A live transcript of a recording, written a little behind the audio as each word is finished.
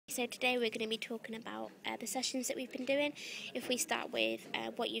So today we're going to be talking about the sessions that we've been doing. If we start with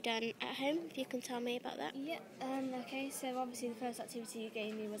what you've done at home, if you can tell me about that. Yeah, okay, so obviously the first activity you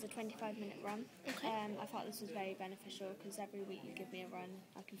gave me was a 25-minute run. Okay. I thought this was very beneficial because every week you give me a run,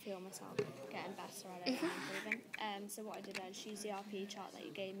 I can feel myself getting better at it and improving. So what I did was use the RP chart that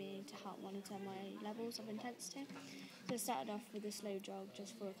you gave me to help monitor my levels of intensity. So I started off with a slow jog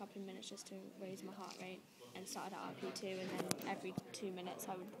just for a couple of minutes just to raise my heart rate, and started at RP2, and then every 2 minutes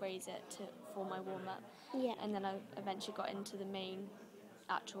I would raise it for my warm-up. Yeah. And then I eventually got into the main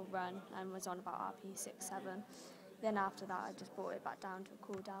actual run and was on about RP 6-7. Then after that I just brought it back down to a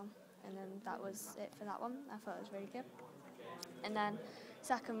cool down, and then that was it for that one. I thought it was really good. And then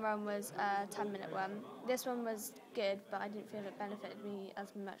second run was a 10-minute run. This one was good, but I didn't feel it benefited me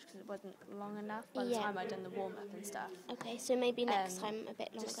as much because it wasn't long enough by the time I'd done the warm-up and stuff. Okay, so maybe next time a bit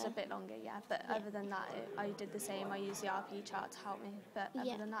longer. Just a bit longer, yeah. But other than that, I did the same. I used the RP chart to help me, but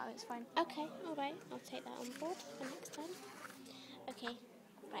other than that, it's fine. Okay, alright, I'll take that on board for next time. Okay,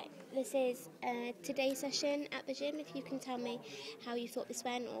 right, this is today's session at the gym. If you can tell me how you thought this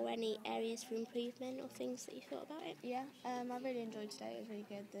went, or any areas for improvement or things that you thought about it. Yeah, I really enjoyed today. It was really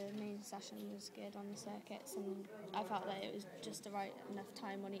good. The main session was good on the circuits, and I felt like it was just the right enough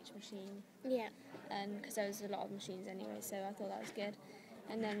time on each machine. Yeah. And because there was a lot of machines anyway, so I thought that was good.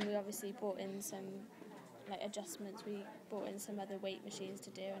 And then we obviously brought in some adjustments. We brought in some other weight machines to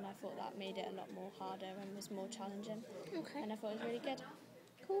do, and I thought that made it a lot more harder and was more challenging. Okay. And I thought it was really good.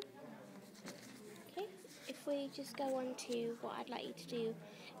 Cool. Okay, if we just go on to what I'd like you to do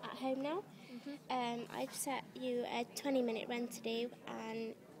at home now. I've set you a 20-minute run to do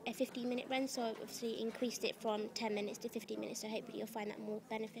and a 15-minute run, so I've obviously increased it from 10 minutes to 15 minutes, so hopefully you'll find that more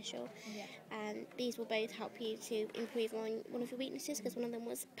beneficial. Yeah. And these will both help you to improve on one of your weaknesses, because one of them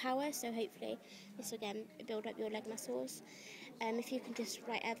was power, so hopefully this will again build up your leg muscles. If you can just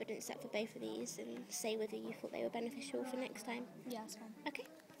write evidence up for both of these and say whether you thought they were beneficial for next time. Yeah, that's fine. Okay.